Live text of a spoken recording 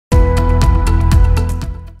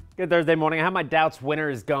Good Thursday morning. I have my doubts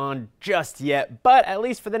winter is gone just yet, but at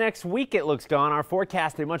least for the next week it looks gone. Our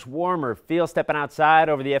forecast a much warmer feel stepping outside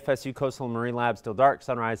over the FSU Coastal and Marine Lab. Still dark,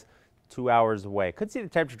 sunrise 2 hours away. Could see the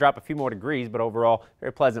temperature drop a few more degrees, but overall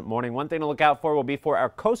very pleasant morning. One thing to look out for will be for our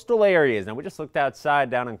coastal areas. Now we just looked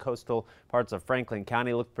outside down in coastal parts of Franklin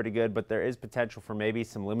County. Looked pretty good, but there is potential for maybe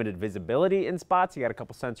some limited visibility in spots. You got a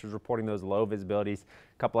couple sensors reporting those low visibilities,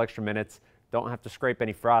 a couple extra minutes. Don't have to scrape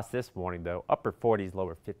any frost this morning, though. Upper 40s,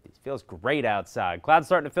 lower 50s. Feels great outside. Clouds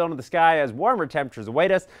starting to fill into the sky as warmer temperatures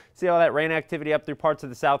await us. See all that rain activity up through parts of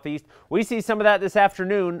the southeast. We see some of that this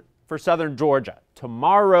afternoon for southern Georgia.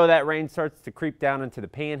 Tomorrow, that rain starts to creep down into the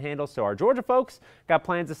panhandle. So our Georgia folks got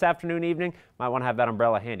plans this afternoon, evening. Might want to have that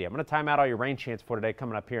umbrella handy. I'm going to time out all your rain chance for today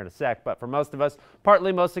coming up here in a sec. But for most of us,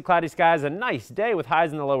 partly mostly cloudy skies. A nice day with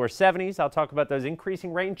highs in the lower 70s. I'll talk about those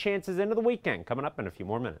increasing rain chances into the weekend coming up in a few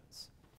more minutes.